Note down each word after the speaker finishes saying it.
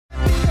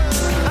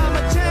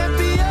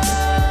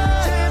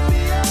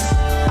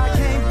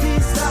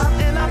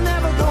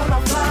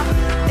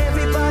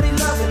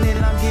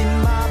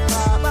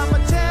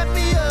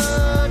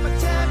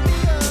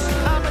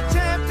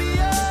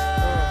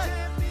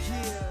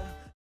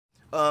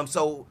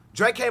So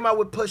Drake came out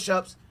with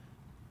push-ups,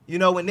 you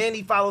know, and then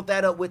he followed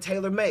that up with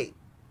Tailor Made.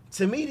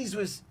 To me, these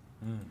was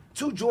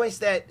two joints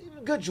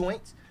good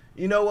joints.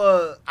 You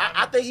know,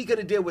 I think he could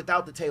have did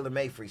without the Tailor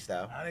Made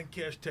freestyle. I didn't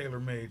catch Tailor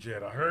Made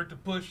yet. I heard the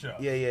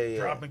push-up. Yeah.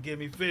 Drop and give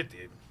me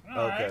 50.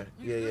 All Okay. right.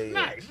 Yeah.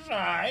 Nice. It's all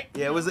right.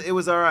 Yeah, it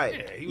was all right.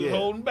 Yeah, he was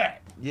holding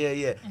back.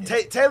 Yeah.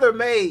 Tailor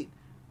Made,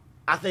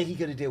 I think he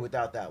could have did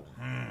without that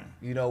one.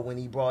 You know, when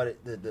he brought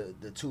it,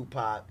 the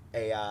Tupac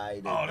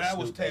AI. That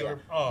was Tailor.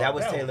 That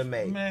was Tailor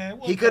Made. Man,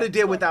 he could have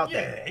did without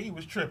that. Yeah, he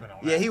was tripping on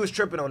that. Yeah, he was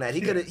tripping on that.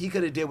 He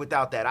could have did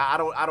without that. I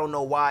don't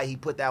know why he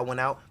put that one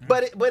out,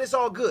 but it's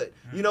all good.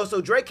 You know, so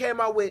Drake came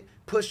out with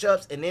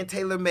push-ups and then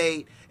Tailor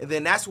Made, and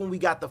then that's when we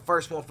got the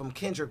first one from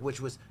Kendrick,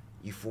 which was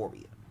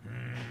Euphoria.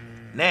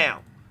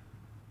 Now,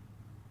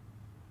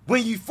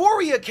 when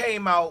Euphoria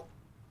came out,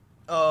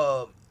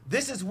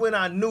 this is when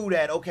I knew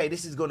that okay,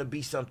 this is going to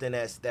be something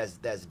that's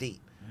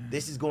deep.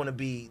 This is going to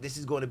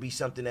be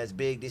something that's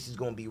big. This is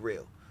going to be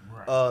real.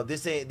 Right.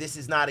 This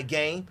is not a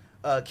game.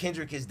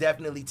 Kendrick is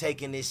definitely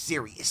taking this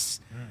serious.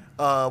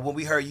 When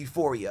we heard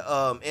Euphoria,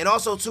 and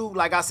also too,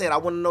 like I said, I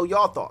want to know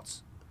y'all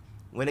thoughts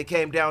when it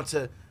came down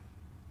to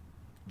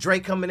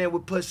Drake coming in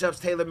with push-ups,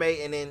 Tailor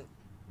Made, and then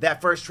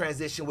that first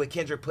transition with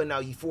Kendrick putting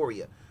out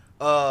Euphoria.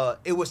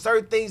 It was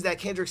certain things that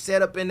Kendrick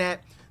set up in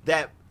that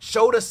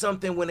showed us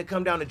something when it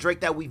come down to Drake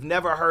that we've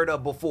never heard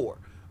of before.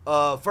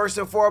 First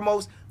and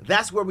foremost,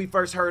 that's where we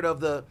first heard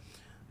of the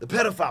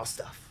pedophile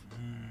stuff.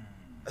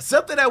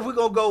 Something that we're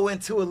gonna go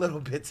into a little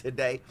bit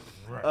today.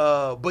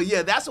 Right. But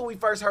yeah, that's when we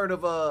first heard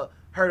of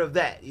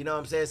that. You know what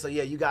I'm saying? So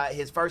yeah, you got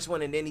his first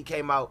one, and then he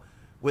came out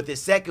with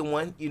his second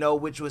one, you know,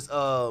 which was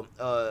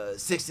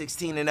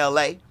 616 in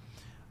LA.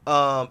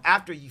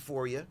 After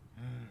Euphoria.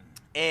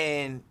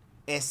 And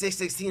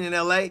 616 in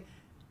LA,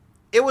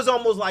 it was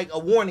almost like a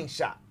warning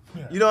shot.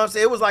 Yeah. You know what I'm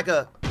saying? It was like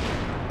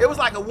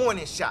a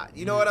warning shot.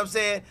 You know what I'm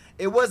saying?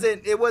 It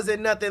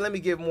wasn't nothing. Let me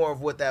give more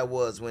of what that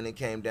was when it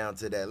came down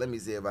to that. Let me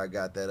see if I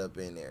got that up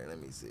in there. Let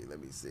me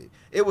see.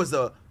 It was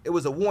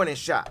a warning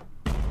shot.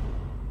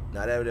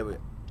 Now there we go.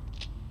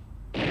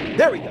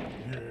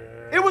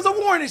 Yeah. It was a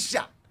warning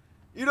shot.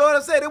 You know what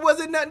I'm saying? It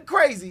wasn't nothing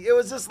crazy. It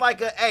was just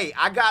like hey,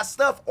 I got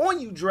stuff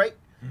on you, Drake.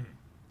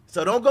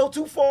 So don't go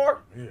too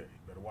far. Yeah.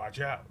 Watch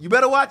out. You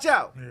better watch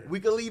out. Yeah. We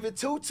can leave it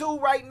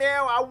 2-2 right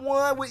now. I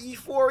won with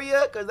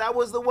Euphoria because that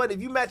was the one.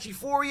 If you match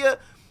Euphoria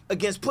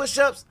against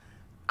push-ups,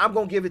 I'm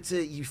going to give it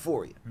to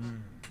Euphoria.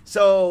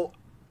 So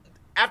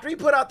after he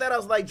put out that, I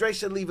was like, Drake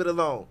should leave it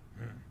alone.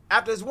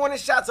 After his warning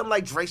shots, I'm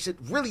like, Drake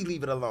should really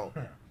leave it alone.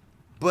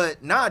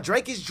 But nah,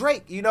 Drake is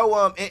Drake. You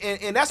know,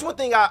 and that's one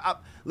thing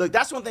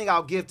that's one thing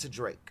I'll give to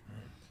Drake.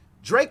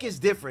 Drake is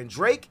different.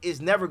 Drake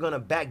is never going to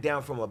back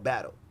down from a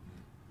battle.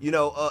 You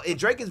know, and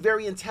Drake is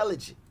very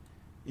intelligent.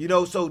 You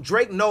know, so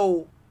Drake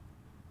know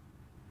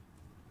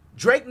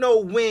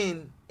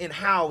when and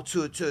how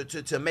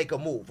to make a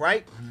move,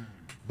 right?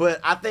 But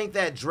I think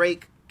that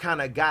Drake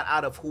kind of got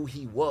out of who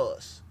he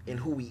was and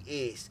who he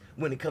is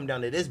when it come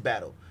down to this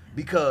battle,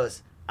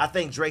 because I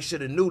think Drake should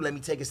have knew, let me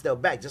take a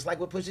step back, just like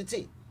with Pusha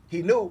T.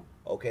 He knew,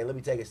 okay, let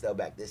me take a step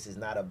back. This is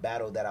not a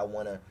battle that I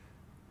want to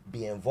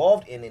be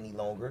involved in any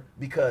longer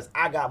because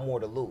I got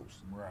more to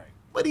lose. Right.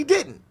 But he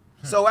didn't.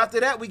 So after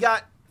that, we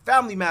got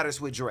Family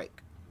Matters with Drake.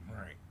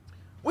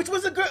 Which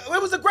was it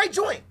was a great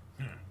joint.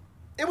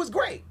 It was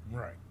great.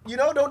 Right. You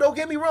know, don't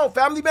get me wrong.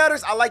 Family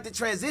Matters, I like the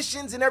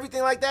transitions and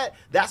everything like that.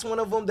 That's one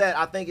of them that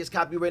I think is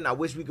copywritten. I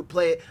wish we could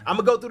play it. I'm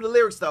going to go through the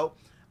lyrics, though.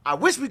 I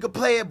wish we could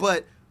play it,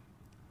 but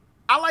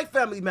I like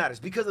Family Matters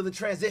because of the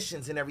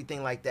transitions and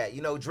everything like that.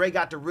 You know, Dre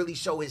got to really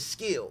show his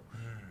skill.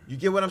 You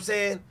get what I'm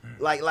saying?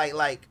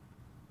 Like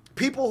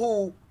people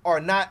who are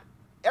not,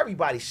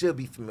 everybody should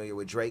be familiar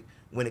with Drake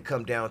when it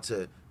come down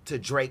to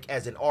Drake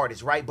as an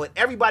artist, right? But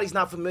everybody's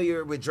not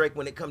familiar with Drake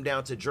when it come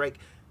down to Drake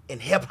in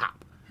hip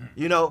hop.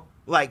 You know,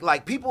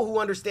 like people who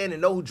understand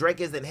and know who Drake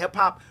is in hip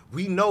hop,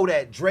 we know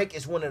that Drake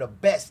is one of the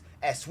best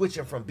at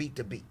switching from beat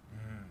to beat.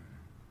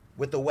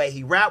 With the way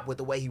he rap, with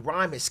the way he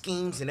rhyme, his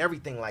schemes and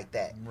everything like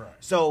that. Right.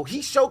 So he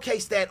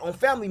showcased that on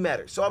Family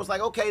Matters. So I was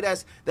like, okay,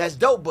 that's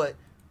dope, but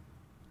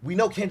we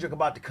know Kendrick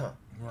about to come.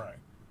 Right.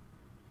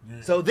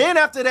 Yeah. So then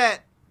after that,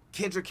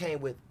 Kendrick came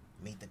with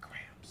Meet the Grams.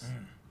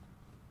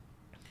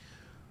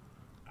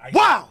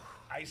 Wow!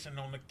 Icing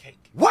on the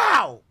cake.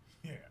 Wow!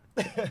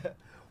 Yeah.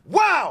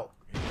 Wow!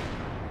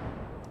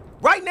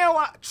 Right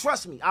now,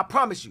 trust me, I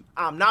promise you,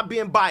 I'm not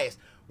being biased.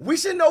 We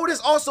should know this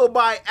also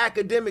by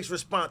Academic's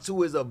response,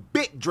 who is a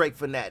big Drake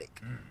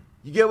fanatic.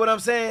 You get what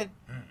I'm saying?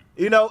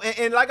 You know,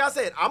 and like I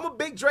said, I'm a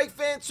big Drake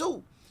fan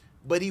too.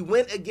 But he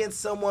went against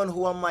someone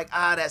who I'm like,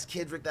 that's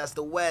Kendrick, that's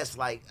the West.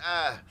 Like,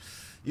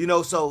 you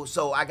know,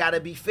 so I gotta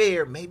be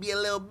fair, maybe a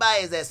little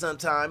biased at some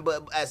time,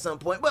 but at some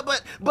point,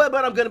 but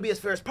I'm gonna be as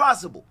fair as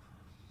possible.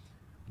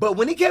 But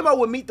when he came out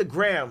with Meet the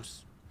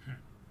Grams,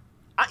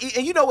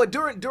 And you know what?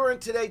 During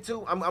today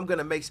too, I'm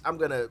gonna make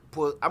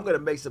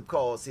some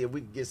calls, see if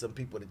we can get some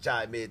people to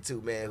chime in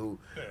too, man.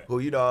 Who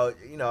you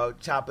know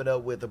chop it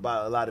up with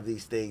about a lot of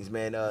these things,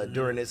 man.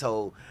 During this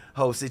whole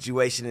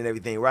situation and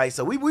everything, right?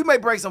 So we may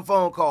break some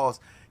phone calls,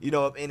 you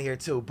know, up in here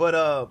too.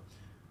 But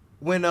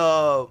when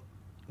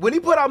he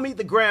put out Meet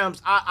the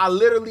Grams, I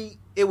literally,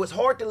 it was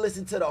hard to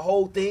listen to the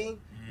whole thing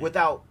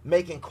without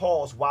making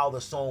calls while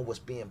the song was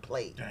being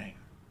played. Dang.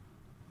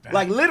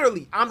 Like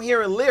literally, I'm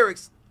hearing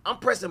lyrics. I'm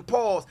pressing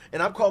pause,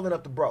 and I'm calling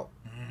up the bro.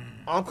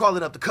 I'm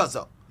calling up the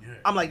cuzzo. Yeah.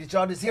 I'm like, did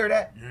y'all just hear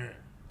that? Yeah.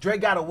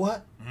 Drake got a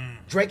what?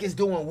 Drake is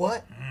doing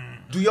what?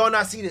 Do y'all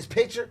not see this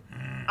picture?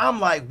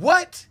 I'm like,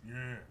 what?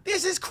 Yeah.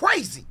 This is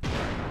crazy.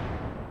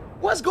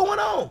 What's going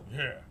on?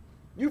 Yeah.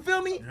 You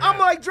feel me? Yeah. I'm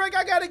like, Drake,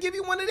 I got to give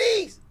you one of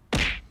these.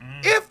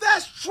 If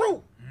that's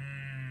true.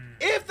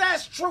 If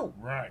that's true.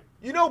 Right.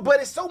 You know, but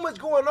it's so much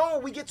going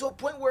on, we get to a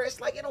point where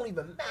it's like, it don't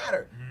even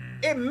matter.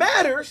 It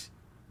matters.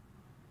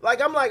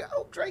 Like, I'm like,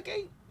 oh, Drake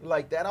ain't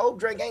like that. I hope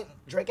Drake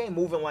ain't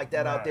moving like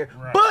that out there.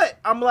 Right. But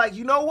I'm like,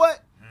 you know what?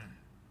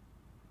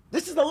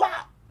 This is a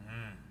lot.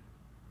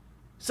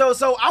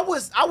 So I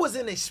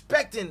wasn't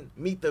expecting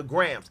Meet the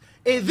Grams.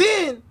 And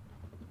then,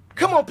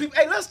 come on, people.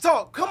 Hey, let's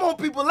talk. Come on,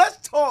 people.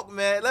 Let's talk,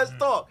 man. Let's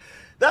talk.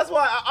 That's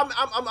why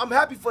I'm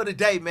happy for the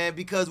day, man,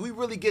 because we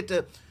really get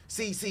to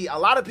see. A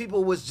lot of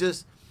people was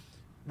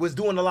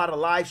doing a lot of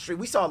live stream.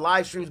 We saw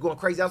live streams going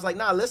crazy. I was like,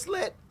 nah, let's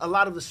let a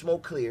lot of the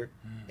smoke clear,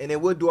 and then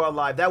we'll do our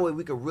live. That way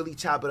we could really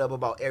chop it up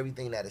about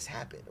everything that has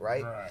happened,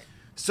 right? Right.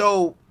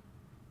 So,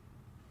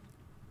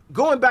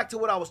 going back to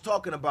what I was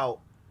talking about,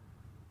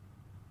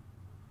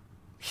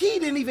 he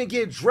didn't even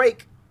give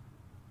Drake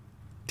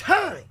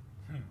time.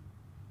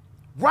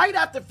 Right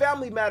after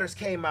Family Matters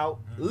came out,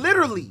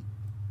 literally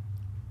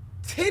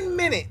 10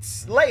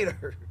 minutes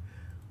later,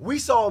 we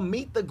saw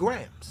Meet the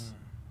Grams.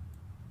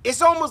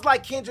 It's almost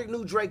like Kendrick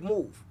knew Drake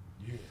move.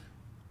 Yeah.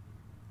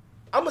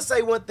 I'm gonna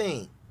say one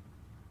thing.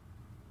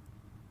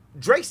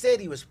 Drake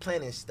said he was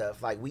planning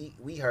stuff. Like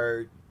we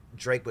heard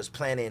Drake was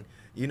planning,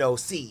 you know,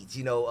 seeds.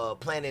 You know,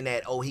 planning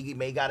that he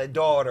may got a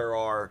daughter,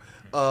 or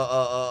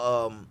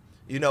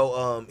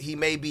he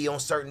may be on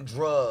certain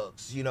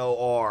drugs. You know,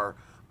 or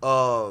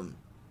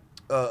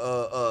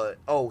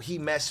he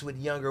messed with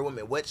younger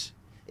women. Which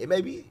it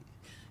may be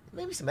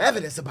some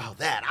evidence about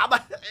that.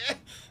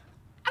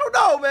 I don't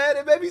know, man.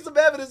 There may be some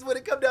evidence when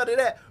it comes down to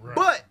that.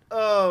 Right.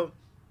 But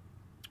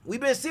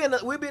we've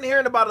been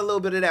hearing about a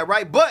little bit of that,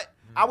 right? But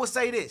I would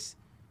say this.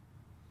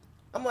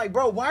 I'm like,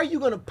 bro, why are you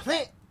gonna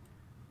plant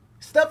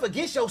stuff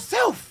against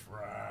yourself?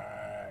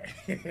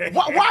 Right.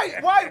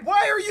 Why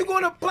are you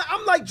gonna plant?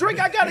 I'm like, Drake,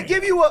 I gotta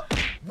give you a.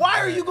 Why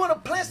are you gonna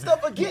plant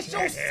stuff against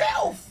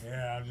yourself?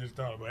 Yeah, I just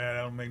thought about that.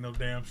 That don't make no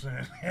damn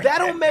sense. That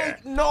don't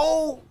make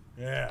no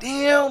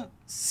damn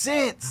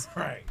sense.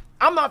 Right.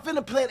 I'm not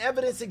finna plant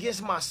evidence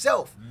against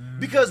myself,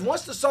 because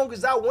once the song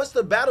is out, once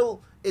the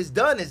battle is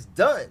done, it's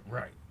done.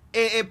 Right.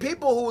 And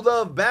people who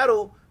love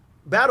battle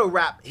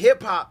rap,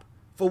 hip hop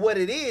for what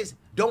it is,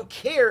 don't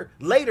care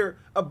later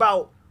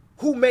about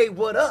who made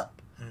what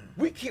up.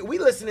 We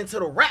listening to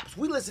the raps,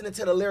 we listening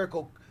to the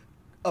lyrical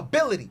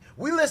ability,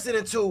 we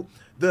listening to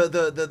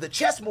the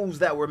chess moves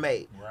that were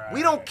made. Right.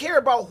 We don't care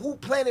about who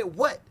planted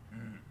what.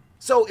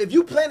 So if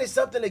you planted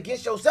something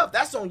against yourself,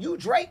 that's on you,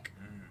 Drake.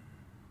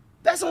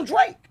 That's on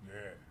Drake.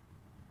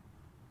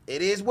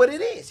 It is what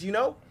it is, you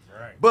know.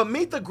 Right. But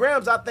Meet the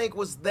Grams, I think,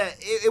 was that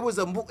it was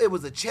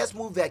a chess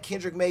move that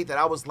Kendrick made that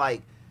I was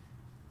like,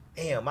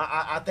 damn,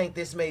 I think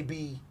this may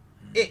be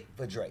it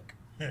for Drake.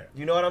 Yeah.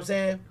 You know what I'm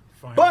saying?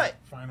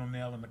 Final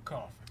nail in the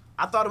coffin.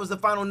 I thought it was the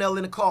final nail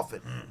in the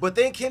coffin. But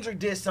then Kendrick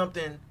did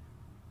something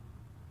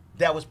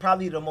that was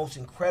probably the most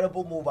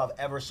incredible move I've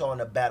ever saw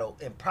in a battle,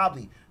 and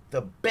probably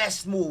the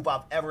best move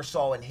I've ever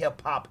saw in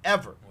hip hop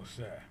ever. What's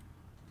that?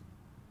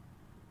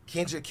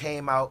 Kendrick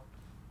came out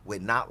with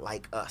Not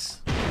Like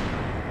Us.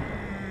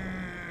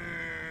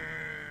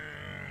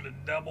 The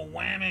double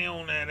whammy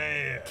on that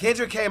ass.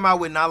 Kendrick came out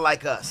with Not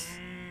Like Us.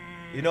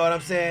 You know what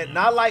I'm saying?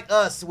 Not Like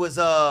Us was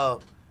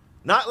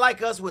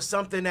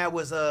something that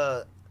was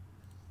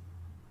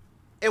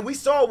and we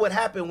saw what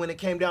happened when it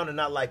came down to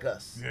Not Like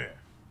Us. Yeah.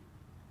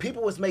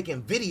 People was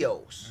making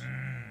videos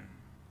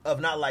of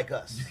Not Like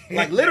Us.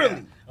 Like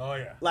literally. Oh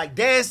yeah. Like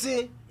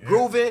dancing,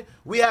 grooving.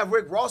 We have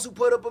Rick Ross who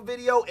put up a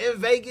video in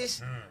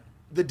Vegas.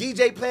 The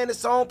DJ playing the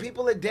song,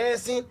 people are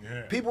dancing.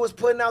 Yeah. People was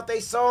putting out their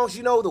songs.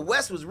 You know, the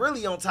West was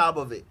really on top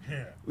of it.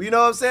 Yeah. You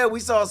know what I'm saying? We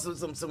saw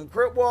some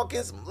crip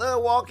walking, some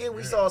blood walking.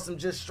 We saw some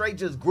just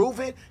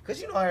grooving. Because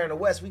you know here in the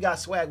West, we got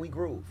swag, we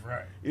groove.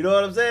 Right. You know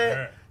what I'm saying?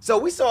 Yeah. So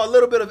we saw a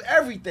little bit of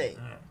everything.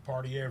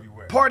 Party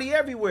everywhere. Party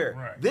everywhere.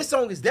 Right. This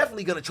song is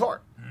definitely going to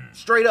chart.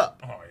 Straight up.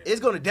 Oh, yeah.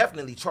 It's going to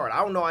definitely chart.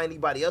 I don't know how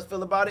anybody else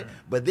feel about it,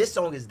 but this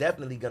song is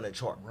definitely going to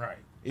chart. Right.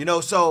 You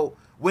know, so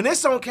when this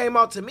song came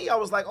out to me, I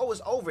was like, oh,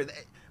 it's over.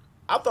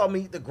 I thought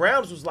Meet the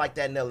Grams was like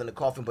that nail in the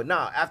coffin, but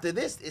nah, after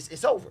this,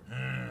 it's over.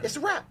 It's a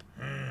wrap.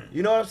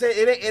 You know what I'm saying?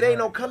 It ain't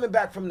no coming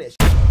back from this.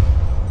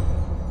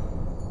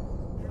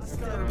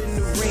 Step in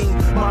the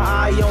ring.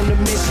 my eye on the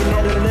mission.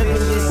 At 11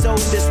 years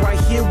old, this right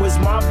here was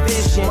my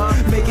vision.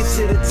 Make it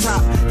to the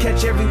top,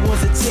 catch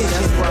everyone's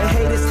attention. And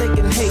haters they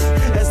can hate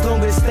as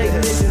long as they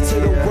listen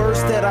to the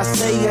words that I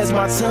say as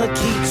my tongue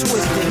keep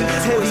twisting.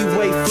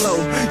 Heavyweight flow,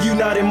 you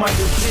not in my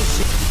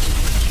division.